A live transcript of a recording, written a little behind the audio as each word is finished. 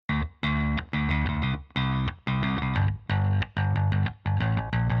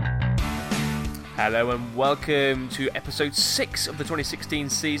Hello and welcome to episode 6 of the 2016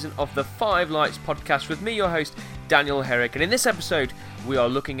 season of the Five Lights podcast with me, your host, Daniel Herrick. And in this episode, we are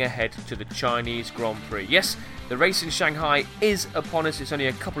looking ahead to the Chinese Grand Prix. Yes, the race in Shanghai is upon us. It's only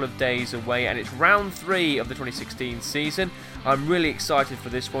a couple of days away and it's round 3 of the 2016 season. I'm really excited for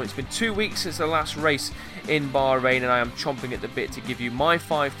this one. It's been 2 weeks since the last race in Bahrain and I am chomping at the bit to give you my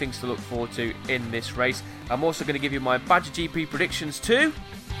 5 things to look forward to in this race. I'm also going to give you my Badger GP predictions too.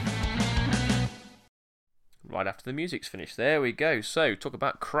 Right after the music's finished. There we go. So, talk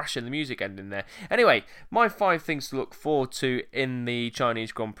about crashing the music ending there. Anyway, my 5 things to look forward to in the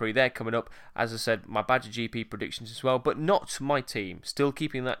Chinese Grand Prix. They're coming up. As I said, my Badger GP predictions as well, but not my team. Still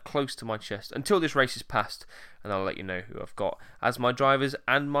keeping that close to my chest until this race is past, and I'll let you know who I've got as my drivers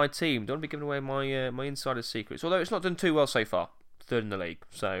and my team. Don't want to be giving away my insider secrets, although it's not done too well so far. 3rd in the league,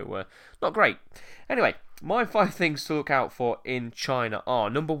 so not great. Anyway, my 5 things to look out for in China are: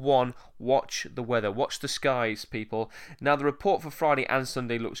 number 1, watch the weather. Watch the skies, people. Now, the report for Friday and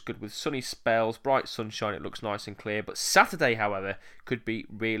Sunday looks good with sunny spells, bright sunshine. It looks nice and clear. But Saturday, however, could be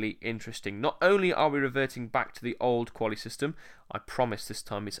really interesting. Not only are we reverting back to the old quali system, I promise this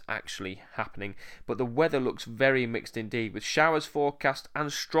time it's actually happening, but the weather looks very mixed indeed, with showers forecast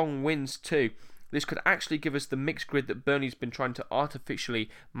and strong winds too. This could actually give us the mixed grid that Bernie's been trying to artificially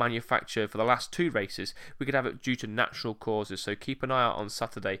manufacture for the last 2 races. We could have it due to natural causes, so keep an eye out on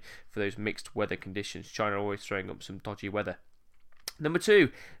Saturday for those mixed weather conditions. China always throwing up some dodgy weather. Number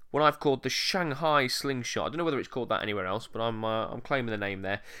 2, what I've called the Shanghai Slingshot. I don't know whether it's called that anywhere else, but I'm claiming the name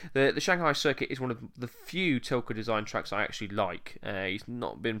there. The Shanghai circuit is one of the few Tilke design tracks I actually like. He's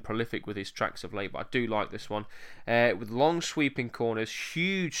not been prolific with his tracks of late, but I do like this one. With long sweeping corners,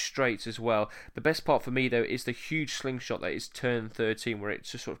 huge straights as well. The best part for me, though, is the huge slingshot that is turn 13, where it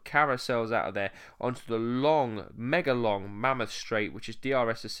just sort of carousels out of there onto the long, mega long mammoth straight, which is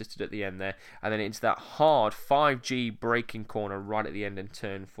DRS assisted at the end there, and then into that hard 5G braking corner right at the end in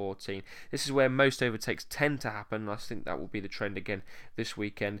turn 14. This is where most overtakes tend to happen. I think that will be the trend again this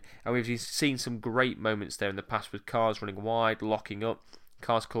weekend, and we've seen some great moments there in the past with cars running wide, locking up,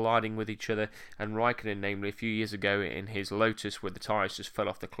 cars colliding with each other, and Raikkonen, namely, a few years ago in his Lotus, where the tyres just fell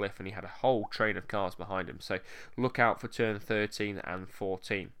off the cliff and he had a whole train of cars behind him. So look out for turn 13 and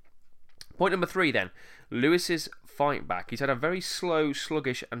 14. Point number 3 then, Lewis's fight back. He's had a very slow,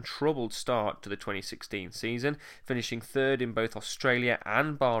 sluggish and troubled start to the 2016 season, finishing 3rd in both Australia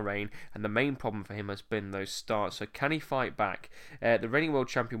and Bahrain, and the main problem for him has been those starts. So can he fight back? The reigning world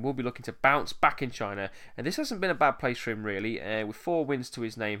champion will be looking to bounce back in China, and this hasn't been a bad place for him really, with 4 wins to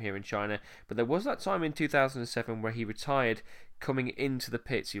his name here in China, but there was that time in 2007 where he retired coming into the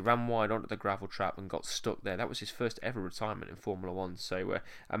pits. He ran wide onto the gravel trap and got stuck there. That was his first ever retirement in Formula 1, so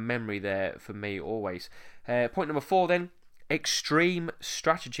a memory there for me always. Point number 4 then, extreme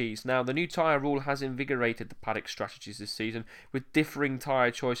strategies. Now, the new tyre rule has invigorated the paddock strategies this season with differing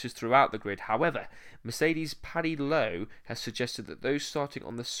tyre choices throughout the grid. However, Mercedes' Paddy Lowe has suggested that those starting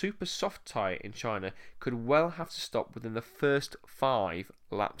on the super soft tyre in China could well have to stop within the first 5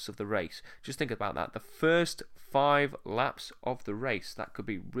 laps of the race. Just think about that. The first 5 laps of the race. That could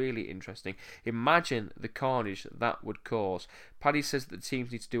be really interesting. Imagine the carnage that would cause. Paddy says that the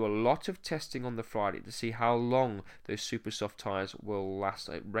teams need to do a lot of testing on the Friday to see how long those super soft tyres will last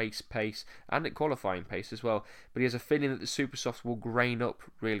at race pace and at qualifying pace as well. But he has a feeling that the super softs will grain up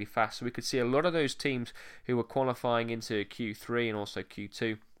really fast. So we could see a lot of those teams who were qualifying into Q3 and also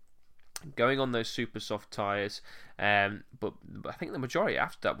Q2 going on those super soft tyres, but I think the majority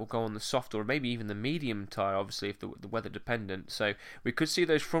after that will go on the soft or maybe even the medium tyre, obviously if the weather dependent. So we could see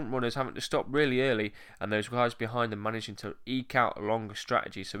those front runners having to stop really early and those guys behind them managing to eke out a longer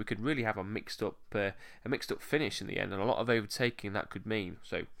strategy, so we could really have a mixed up finish in the end, and a lot of overtaking that could mean.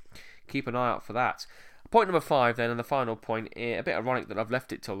 So keep an eye out for that. Point number 5 then, and the final point, a bit ironic that I've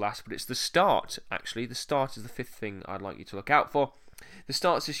left it till last, but it's the start actually. The start is the 5th thing I'd like you to look out for. The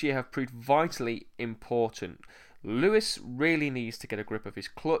starts this year have proved vitally important. Lewis really needs to get a grip of his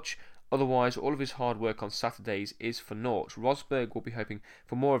clutch, otherwise all of his hard work on Saturdays is for naught. Rosberg will be hoping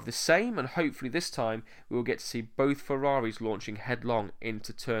for more of the same, and hopefully this time we will get to see both Ferraris launching headlong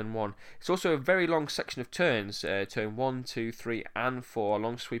into turn 1. It's also a very long section of turns, turn 1, 2, 3 and 4, a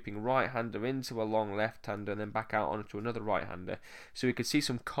long sweeping right-hander into a long left-hander and then back out onto another right-hander. So we could see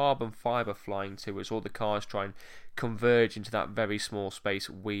some carbon fibre flying too as all the cars try and converge into that very small space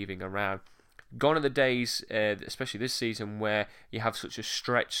weaving around. Gone are the days, especially this season, where you have such a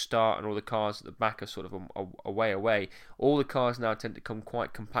stretched start and all the cars at the back are sort of away. All the cars now tend to come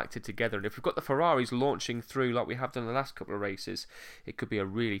quite compacted together, and if we've got the Ferraris launching through like we have done the last couple of races, it could be a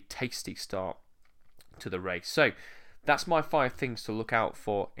really tasty start to the race. So that's my 5 things to look out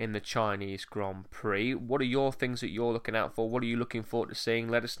for in the Chinese Grand Prix. What are your things that you're looking out for? What are you looking forward to seeing?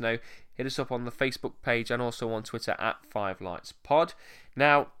 Let us know. Hit us up on the Facebook page and also on Twitter at 5lightspod.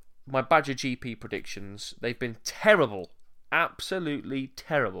 Now, my Badger GP predictions, they've been terrible. Absolutely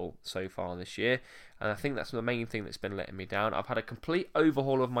terrible so far this year. And I think that's the main thing that's been letting me down. I've had a complete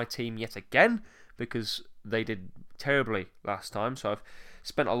overhaul of my team yet again because they did terribly last time. So I've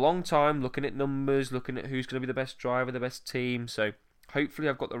spent a long time looking at numbers, looking at who's going to be the best driver, the best team. So hopefully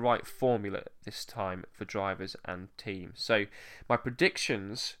I've got the right formula this time for drivers and teams. So my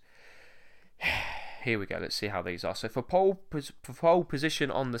predictions, here we go. Let's see how these are. So for pole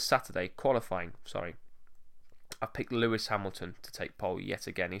position on the Saturday, qualifying, I've picked Lewis Hamilton to take pole yet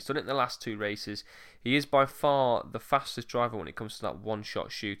again. He's done it in the last 2 races. He is by far the fastest driver when it comes to that one-shot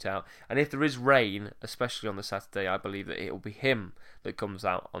shootout. And if there is rain, especially on the Saturday, I believe that it will be him that comes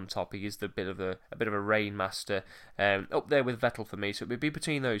out on top. He is a bit of a rain master, up there with Vettel for me. So it would be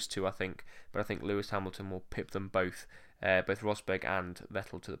between those 2, I think. But I think Lewis Hamilton will pip them both Rosberg and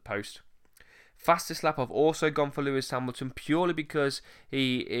Vettel to the post. Fastest lap, I've also gone for Lewis Hamilton purely because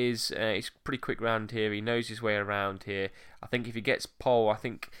he's pretty quick round here. He knows his way around here. I think if he gets pole, I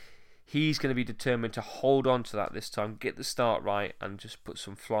think he's going to be determined to hold on to that this time, get the start right, and just put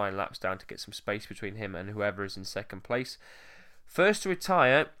some flying laps down to get some space between him and whoever is in second place. First to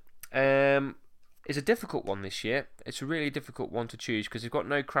retire is a difficult one this year. It's a really difficult one to choose because we've got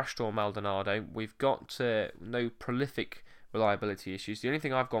no crash storm Maldonado. We've got no prolific reliability issues. The only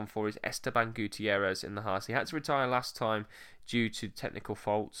thing I've gone for is Esteban Gutierrez in the Haas. He had to retire last time due to technical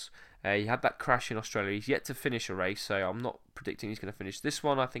faults. He had that crash in Australia. He's yet to finish a race, so I'm not predicting he's going to finish this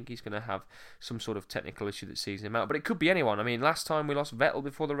one. I think he's going to have some sort of technical issue that sees him out. But it could be anyone. I mean, last time we lost Vettel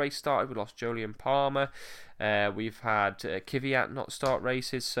before the race started. We lost Jolyon Palmer. We've had Kvyat not start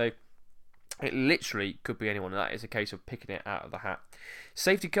races, so it literally could be anyone, and that is a case of picking it out of the hat.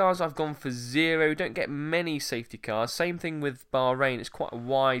 Safety cars, I've gone for 0. Don't get many safety cars. Same thing with Bahrain. It's quite a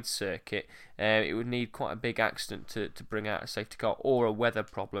wide circuit. It would need quite a big accident to bring out a safety car or a weather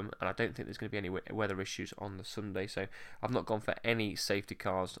problem, and I don't think there's going to be any weather issues on the Sunday, so I've not gone for any safety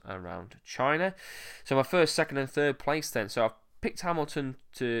cars around China. So my first, second and third place then. So I've picked Hamilton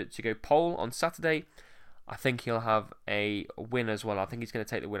to go pole on Saturday. I think he'll have a win as well. I think he's going to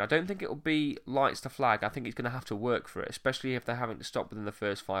take the win. I don't think it'll be lights to flag. I think he's going to have to work for it, especially if they're having to stop within the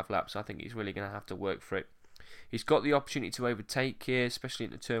first 5 laps. I think he's really going to have to work for it. He's got the opportunity to overtake here, especially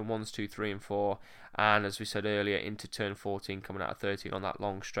into turn 1s, 2, 3 and 4. And as we said earlier, into turn 14, coming out of 13 on that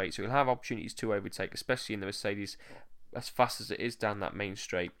long straight. So he'll have opportunities to overtake, especially in the Mercedes, as fast as it is down that main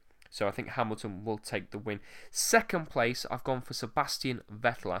straight. So I think Hamilton will take the win. Second place, I've gone for Sebastian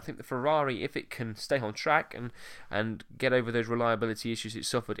Vettel. I think the Ferrari, if it can stay on track and get over those reliability issues it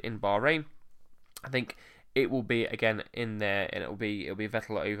suffered in Bahrain, I think it will be again in there, and it'll be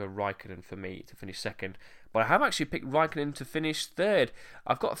Vettel over Raikkonen for me to finish second. But I have actually picked Raikkonen to finish third.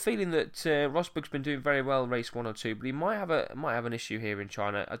 I've got a feeling that Rosberg's been doing very well race 1 or 2, but he might have an issue here in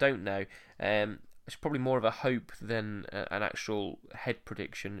China. I don't know. It's probably more of a hope than an actual head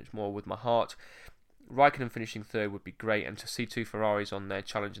prediction. It's more with my heart. Raikkonen finishing third would be great, and to see 2 Ferraris on there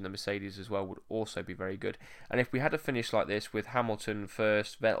challenging the Mercedes as well would also be very good. And if we had a finish like this with Hamilton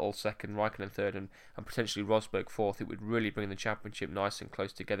first, Vettel second, Raikkonen third, and potentially Rosberg fourth, it would really bring the championship nice and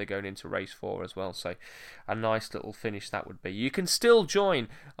close together going into race 4 as well. So a nice little finish that would be. You can still join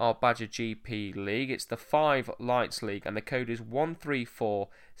our Badger GP League. It's the 5 Lights League, and the code is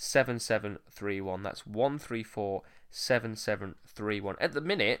 1347731. That's 1347731. At the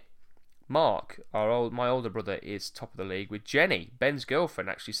minute, Mark, my older brother, is top of the league with Jenny, Ben's girlfriend,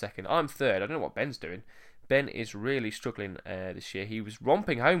 actually second. I'm third. I don't know what Ben's doing. Ben is really struggling this year. He was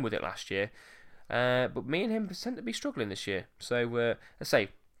romping home with it last year, but me and him tend to be struggling this year. So, I say,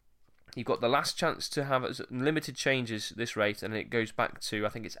 you've got the last chance to have limited changes this race, and it goes back to, I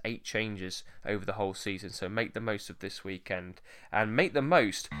think it's 8 changes over the whole season. So make the most of this weekend and make the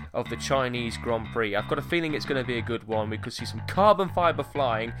most of the Chinese Grand Prix. I've got a feeling it's going to be a good one. We could see some carbon fibre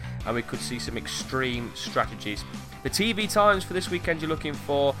flying, and we could see some extreme strategies. The TV times for this weekend you're looking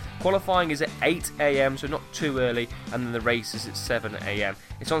for, qualifying is at 8 a.m, so not too early, and then the race is at 7 a.m.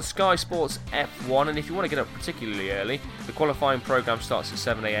 It's on Sky Sports F1, and if you want to get up particularly early, the qualifying programme starts at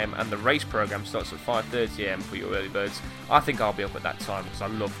 7 a.m, and the race programme starts at 5:30 a.m. for your early birds. I think I'll be up at that time because I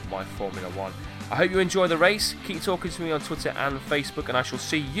love my Formula 1. I hope you enjoy the race. Keep talking to me on Twitter and Facebook, and I shall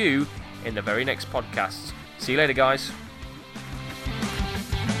see you in the very next podcast. See you later, guys.